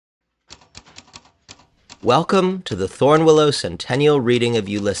Welcome to the Thornwillow Centennial reading of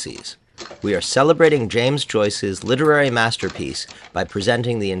Ulysses. We are celebrating James Joyce's literary masterpiece by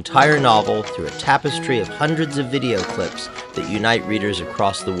presenting the entire novel through a tapestry of hundreds of video clips that unite readers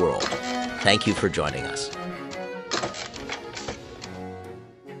across the world. Thank you for joining us.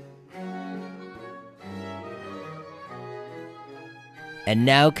 And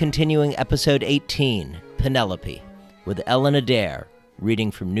now continuing episode 18, Penelope, with Adair, reading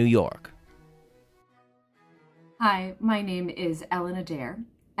from New York. Hi, my name is Adair,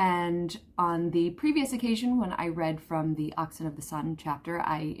 and on the previous occasion when I read from the Oxen of the Sun chapter,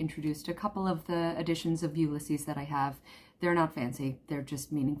 I introduced a couple of the editions of Ulysses that I have. They're not fancy, they're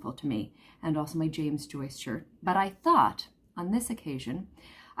just meaningful to me, and also my James Joyce shirt. But I thought, on this occasion,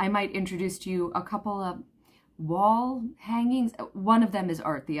 I might introduce to you a couple of wall hangings. One of them is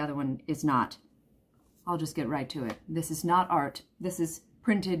art, the other one is not. I'll just get right to it. This is not art. This is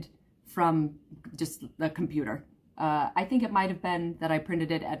printed from just the computer. I think it might have been that I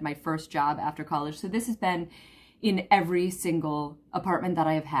printed it at my first job after college. So this has been in every single apartment that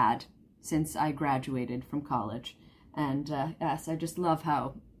I have had since I graduated from college. And yes, I just love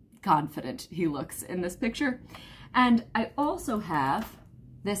how confident he looks in this picture. And I also have,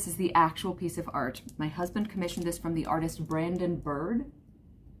 this is the actual piece of art. My husband commissioned this from the artist Brandon Bird.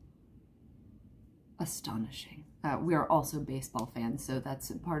 Astonishing. We are also baseball fans, so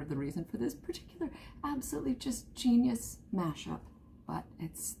that's part of the reason for this particular absolutely just genius mashup. But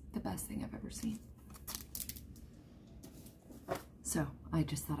it's the best thing I've ever seen. So I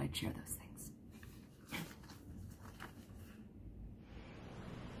just thought I'd share those things.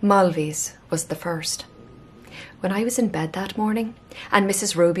 Mulvey's was the first. When I was in bed that morning and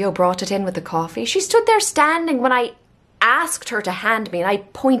Mrs. Rubio brought it in with the coffee, she stood there standing when I asked her to hand me, and I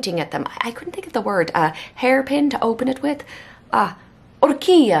pointing at them. I couldn't think of the word. Hairpin to open it with.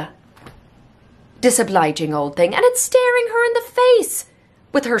 Orchia. Disobliging old thing. And it's staring her in the face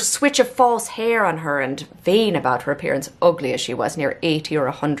with her switch of false hair on her and vain about her appearance, ugly as she was, near 80 or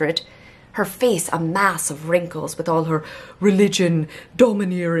 100. Her face a mass of wrinkles with all her religion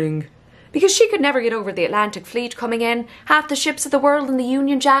domineering. Because she could never get over the Atlantic fleet coming in, half the ships of the world in the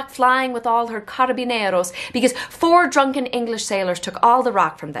Union Jack flying with all her carabineros, because 4 drunken English sailors took all the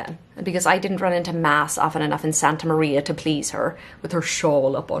rock from them, and because I didn't run into Mass often enough in Santa Maria to please her, with her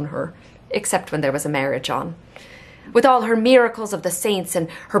shawl up on her, except when there was a marriage on. With all her miracles of the saints and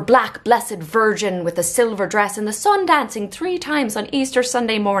her black blessed Virgin with the silver dress and the sun dancing 3 times on Easter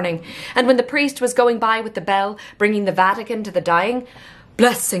Sunday morning, and when the priest was going by with the bell, bringing the Vatican to the dying,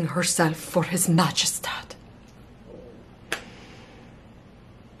 blessing herself for his majestad.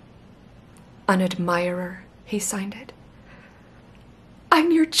 An admirer, he signed it. I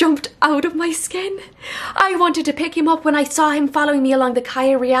near jumped out of my skin. I wanted to pick him up when I saw him following me along the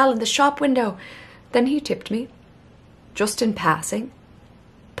Calle Real in the shop window. Then he tipped me, just in passing.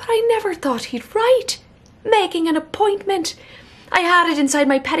 But I never thought he'd write, making an appointment. I had it inside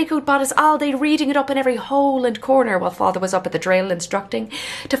my petticoat bodice all day, reading it up in every hole and corner while Father was up at the drill instructing,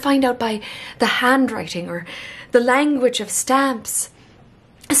 to find out by the handwriting or the language of stamps.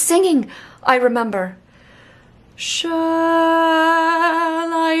 Singing, I remember, shall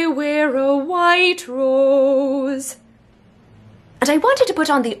I wear a white rose? And I wanted to put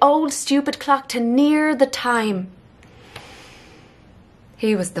on the old stupid clock to near the time.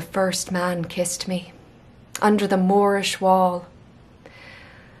 He was the first man kissed me, under the Moorish wall.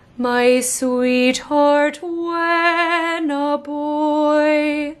 My sweetheart when a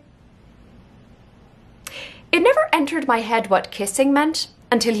boy. It never entered my head what kissing meant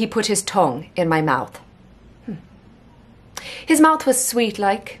until he put his tongue in my mouth. His mouth was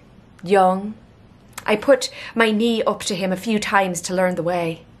sweet-like, young. I put my knee up to him a few times to learn the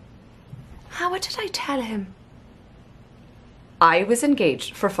way. What did I tell him? I was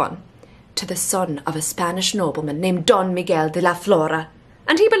engaged for fun to the son of a Spanish nobleman named Don Miguel de la Flora,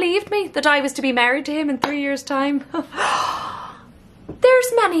 and he believed me that I was to be married to him in 3 years' time.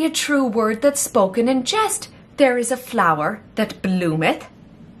 There's many a true word that's spoken in jest. There is a flower that bloometh.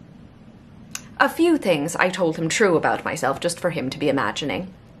 A few things I told him true about myself, just for him to be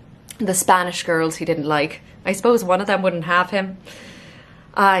imagining. The Spanish girls he didn't like. I suppose one of them wouldn't have him.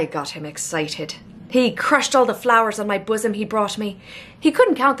 I got him excited. He crushed all the flowers on my bosom he brought me. He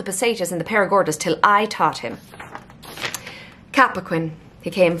couldn't count the pesetas and the perigordas till I taught him. Capaquin he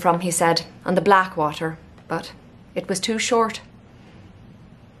came from, he said, on the Blackwater, but it was too short.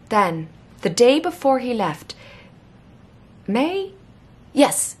 Then, the day before he left, May?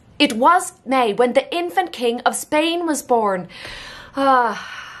 Yes, it was May, when the infant king of Spain was born.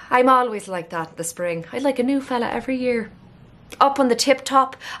 I'm always like that in the spring. I like a new fella every year. Up on the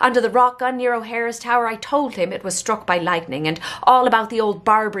tip-top, under the rock gun near O'Hara's Tower, I told him it was struck by lightning, and all about the old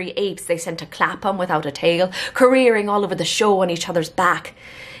Barbary apes they sent to Clapham without a tail, careering all over the show on each other's back.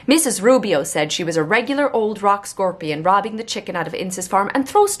 Mrs. Rubio said she was a regular old rock scorpion robbing the chicken out of Ince's farm and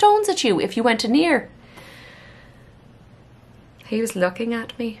throw stones at you if you went near. He was looking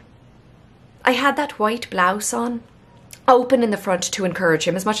at me. I had that white blouse on, open in the front to encourage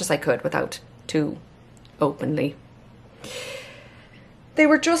him as much as I could without too openly. They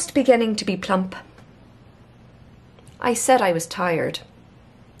were just beginning to be plump. I said I was tired.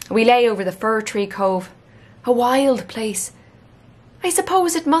 We lay over the fir tree cove, a wild place. I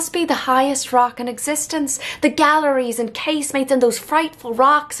suppose it must be the highest rock in existence. The galleries and casemates and those frightful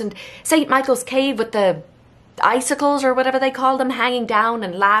rocks and St. Michael's Cave with the icicles or whatever they call them hanging down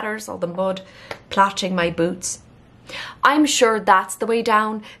and ladders, all the mud plotching my boots. I'm sure that's the way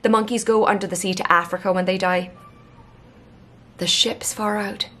down. The monkeys go under the sea to Africa when they die. The ships far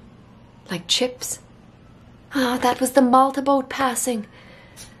out, like chips. Ah, that was the Malta boat passing.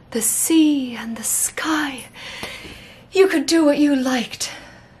 The sea and the sky. You could do what you liked.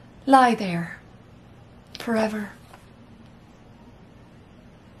 Lie there. Forever.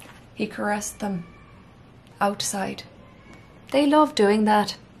 He caressed them. Outside. They love doing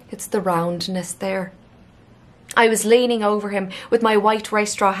that. It's the roundness there. I was leaning over him with my white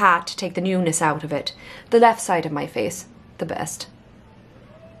rice straw hat to take the newness out of it. The left side of my face. The best.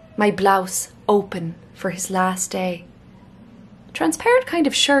 My blouse open for his last day. Transparent kind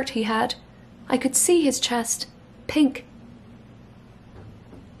of shirt he had. I could see his chest. Pink.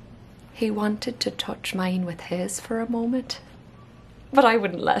 He wanted to touch mine with his for a moment, but I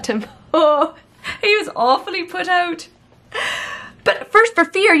wouldn't let him. Oh, he was awfully put out. But first for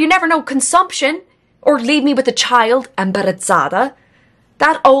fear, you never know, consumption, or leave me with a child, embarazzada.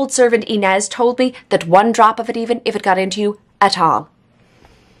 That old servant Inez told me that one drop of it, even if it got into you at all.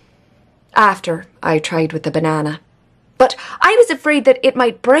 After, I tried with the banana. But I was afraid that it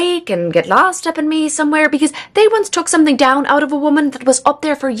might break and get lost up in me somewhere, because they once took something down out of a woman that was up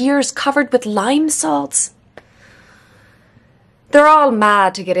there for years covered with lime salts. They're all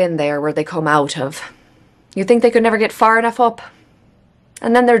mad to get in there where they come out of. You think they could never get far enough up?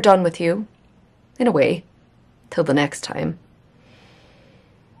 And then they're done with you. In a way. Till the next time.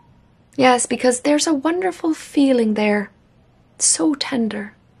 Yes, because there's a wonderful feeling there. So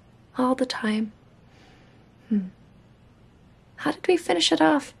tender. All the time. How did we finish it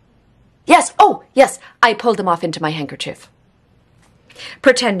off? Yes, oh, yes, I pulled him off into my handkerchief.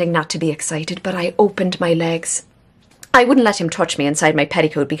 Pretending not to be excited, but I opened my legs. I wouldn't let him touch me inside my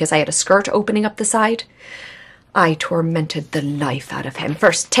petticoat because I had a skirt opening up the side. I tormented the life out of him,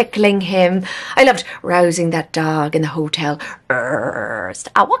 first tickling him. I loved rousing that dog in the hotel.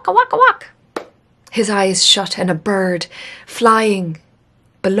 Awak, awak, awak. His eyes shut and a bird flying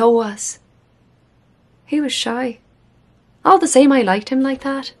below us. He was shy. All the same, I liked him like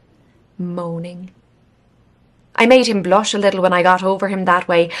that, moaning. I made him blush a little when I got over him that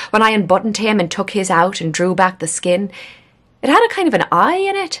way, when I unbuttoned him and took his out and drew back the skin. It had a kind of an eye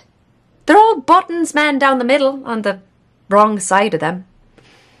in it. They're all buttons, man, down the middle, on the wrong side of them.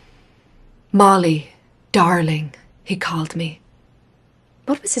 Molly, darling, he called me.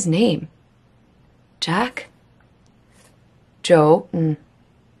 What was his name? Jack? Joe?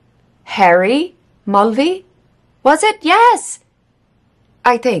 Harry? Mulvey? Was it? Yes!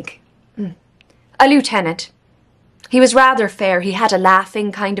 I think. A lieutenant. He was rather fair. He had a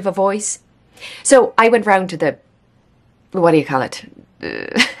laughing kind of a voice. So I went round to the... what do you call it?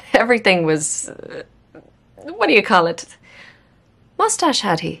 Everything was... what do you call it? Mustache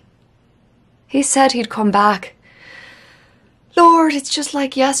had he. He said he'd come back. Lord, it's just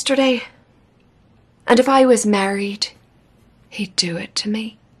like yesterday. And if I was married, he'd do it to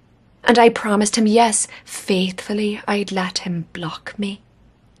me. And I promised him, yes, faithfully, I'd let him block me.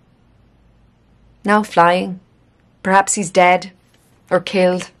 Now flying. Perhaps he's dead, or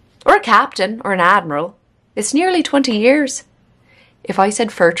killed, or a captain, or an admiral. It's nearly 20 years. If I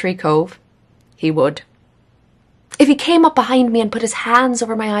said Fir Tree Cove, he would. If he came up behind me and put his hands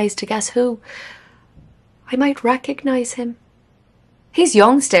over my eyes to guess who, I might recognise him. He's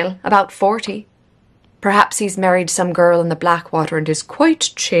young still, about 40. Perhaps he's married some girl in the Blackwater and is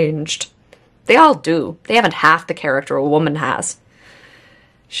quite changed. They all do. They haven't half the character a woman has.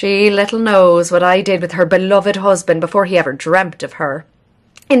 She little knows what I did with her beloved husband before he ever dreamt of her.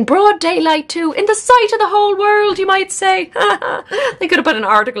 In broad daylight, too, in the sight of the whole world, you might say. They could have put an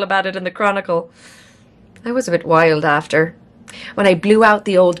article about it in the Chronicle. I was a bit wild after. When I blew out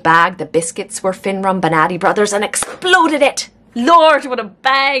the old bag, the biscuits were Finrum Bonatti Brothers, and exploded it. Lord, what a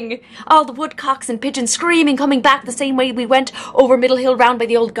bang! All the woodcocks and pigeons screaming, coming back the same way we went over Middle Hill round by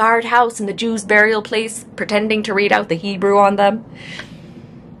the old guardhouse and the Jews' burial place, pretending to read out the Hebrew on them.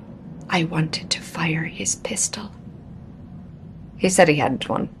 I wanted to fire his pistol. He said he hadn't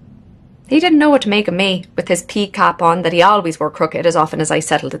one. He didn't know what to make of me, with his pea cap on that he always wore crooked as often as I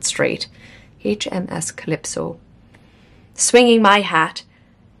settled it straight. HMS Calypso. Swinging my hat.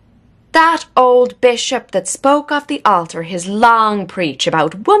 That old bishop that spoke off the altar his long preach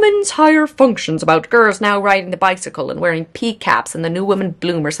about woman's higher functions, about girls now riding the bicycle and wearing pea caps and the new woman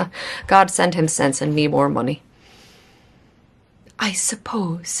bloomers. God send him sense and me more money. I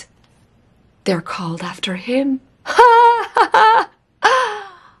suppose they're called after him. Ha ha ha!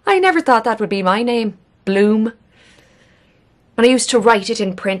 I never thought that would be my name, Bloom. When I used to write it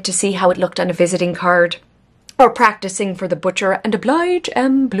in print to see how it looked on a visiting card, or practising for the butcher, and oblige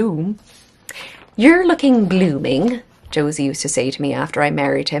M. Bloom. You're looking blooming, Josie used to say to me after I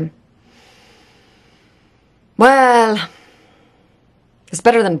married him. Well, it's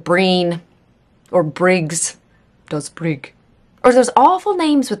better than Breen, or Briggs, does Brig, or those awful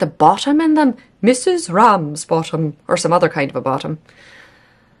names with the bottom in them, Mrs. Ramsbottom, or some other kind of a bottom.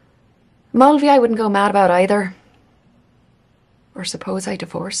 Mulvey I wouldn't go mad about either. Or suppose I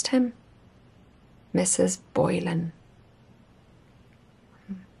divorced him? Mrs. Boylan.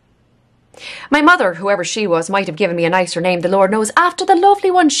 My mother, whoever she was, might have given me a nicer name, the Lord knows, after the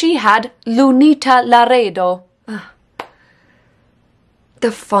lovely one she had, Lunita Laredo.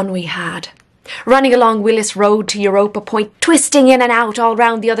 The fun we had. Running along Willis Road to Europa Point, twisting in and out all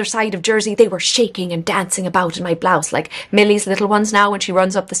round the other side of Jersey. They were shaking and dancing about in my blouse, like Millie's little ones now when she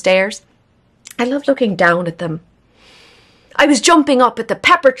runs up the stairs. I love looking down at them. I was jumping up at the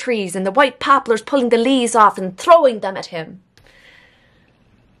pepper trees and the white poplars, pulling the leaves off and throwing them at him.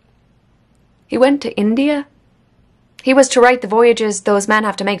 He went to India. He was to write the voyages those men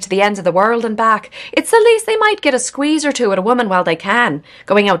have to make to the ends of the world and back. It's the least they might get a squeeze or two at a woman while they can,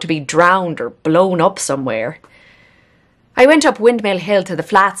 going out to be drowned or blown up somewhere. I went up Windmill Hill to the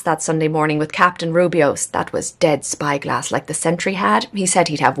flats that Sunday morning with Captain Rubios. That was dead spyglass like the sentry had. He said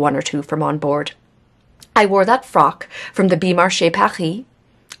he'd have one or two from on board. I wore that frock from the Beaumarchais Paris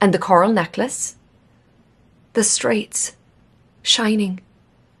and the coral necklace. The straits, shining.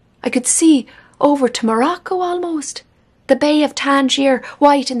 I could see over to Morocco almost. The Bay of Tangier,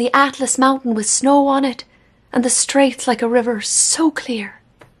 white, and the Atlas Mountain with snow on it, and the straits like a river, so clear.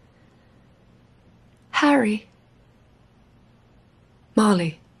 Harry.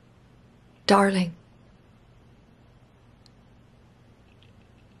 Molly. Darling.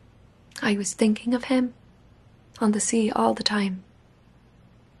 I was thinking of him on the sea all the time.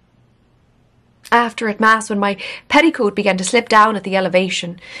 After at Mass, when my petticoat began to slip down at the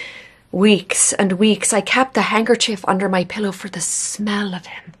elevation, weeks and weeks I kept the handkerchief under my pillow for the smell of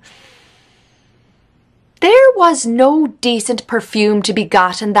him. There was no decent perfume to be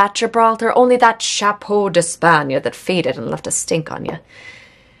got in that Gibraltar, only that Chapeau d'Espagne that faded and left a stink on you.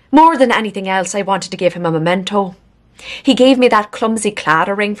 More than anything else, I wanted to give him a memento. He gave me that clumsy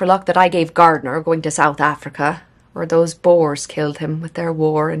cladder ring for luck that I gave Gardner going to South Africa, where those Boers killed him with their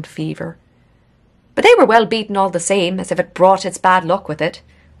war and fever. But they were well beaten all the same, as if it brought its bad luck with it,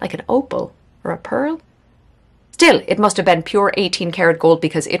 like an opal or a pearl. Still, it must have been pure 18-karat gold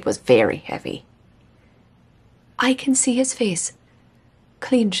because it was very heavy. I can see his face,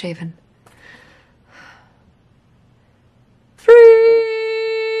 clean-shaven. Free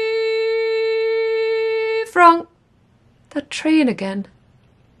from that train again,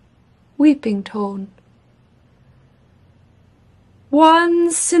 weeping tone.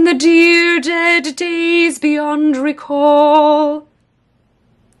 Once in the dear dead days beyond recall.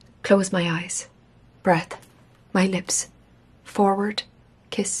 Close my eyes, breath, my lips, forward,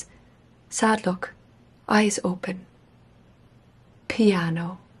 kiss, sad look, eyes open.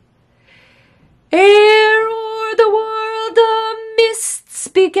 Piano. Ere o'er the world the mists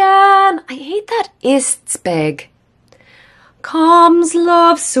began. I hate that ists beg. Comes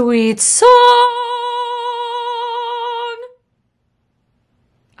love's sweet song.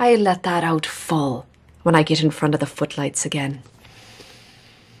 I let that out full when I get in front of the footlights again.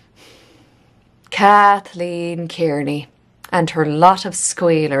 Kathleen Kearney and her lot of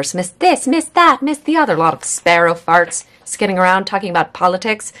squealers. Miss this, miss that, miss the other lot of sparrow farts skidding around talking about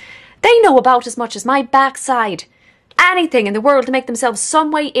politics. They know about as much as my backside. Anything in the world to make themselves some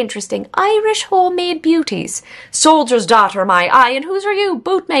way interesting. Irish homemade beauties. Soldier's daughter, my eye, and whose are you?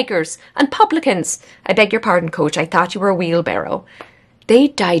 Bootmakers and publicans. I beg your pardon, coach, I thought you were a wheelbarrow.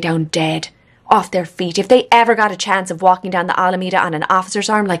 They'd die down dead, off their feet if they ever got a chance of walking down the Alameda on an officer's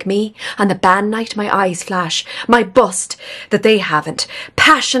arm like me. On the band night, my eyes flash. My bust, that they haven't.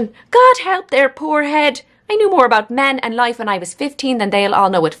 Passion, God help their poor head. I knew more about men and life when I was 15 than they'll all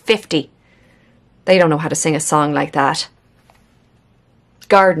know at 50. They don't know how to sing a song like that.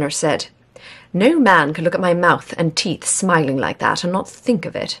 Gardner said, "No man could look at my mouth and teeth smiling like that and not think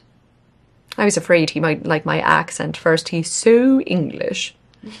of it." I was afraid he might like my accent first. He's so English.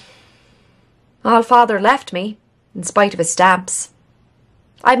 All father left me, in spite of his stamps.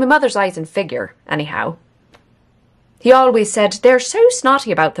 I'd my mother's eyes and figure, anyhow. He always said, "They're so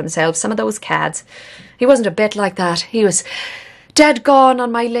snotty about themselves, some of those cads." He wasn't a bit like that. He was dead gone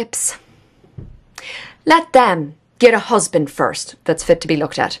on my lips. Let them get a husband first that's fit to be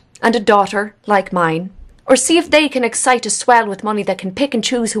looked at, and a daughter like mine, or see if they can excite a swell with money that can pick and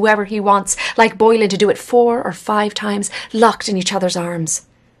choose whoever he wants, like Boylan to do it 4 or 5 times, locked in each other's arms.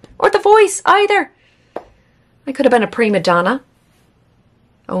 Or the voice, either. I could have been a prima donna.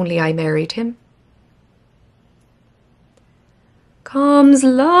 Only I married him. Comes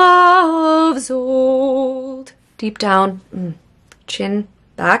love's old. Deep down. Chin,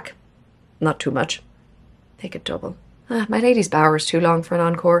 back. Not too much. Make it double. My lady's bower's too long for an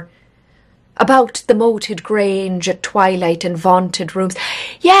encore. About the moated grange at twilight and vaunted rooms.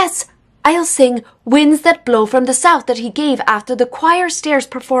 Yes, I'll sing Winds That Blow from the South that he gave after the choir stairs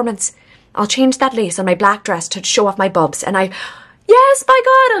performance. I'll change that lace on my black dress to show off my bubs, and yes, by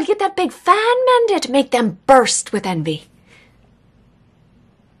God, I'll get that big fan mended, make them burst with envy.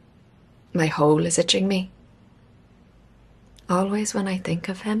 My hole is itching me. Always when I think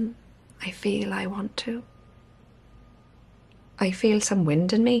of him, I feel I want to. I feel some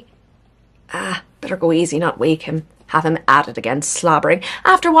wind in me. Better go easy, not wake him. Have him at it again, slobbering,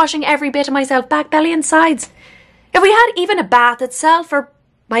 after washing every bit of myself, back, belly and sides. If we had even a bath itself, or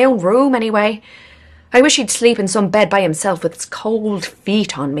my own room anyway. I wish he'd sleep in some bed by himself with his cold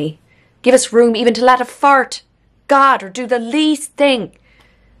feet on me. Give us room even to let a fart, God, or do the least thing.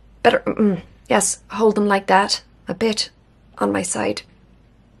 Better, yes, hold them like that, a bit, on my side.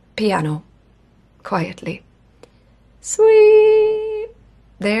 Piano, quietly. Sweet,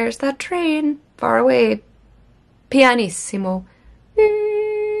 there's that train, far away. Pianissimo.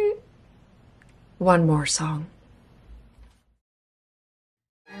 One more song.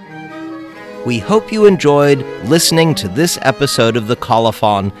 We hope you enjoyed listening to this episode of The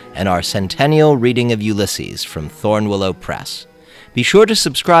Colophon and our Centennial reading of Ulysses from Thornwillow Press. Be sure to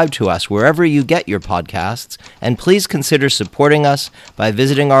subscribe to us wherever you get your podcasts, and please consider supporting us by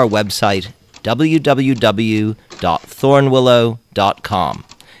visiting our website, www.thornwillow.com.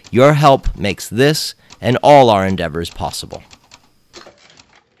 Your help makes this and all our endeavors possible.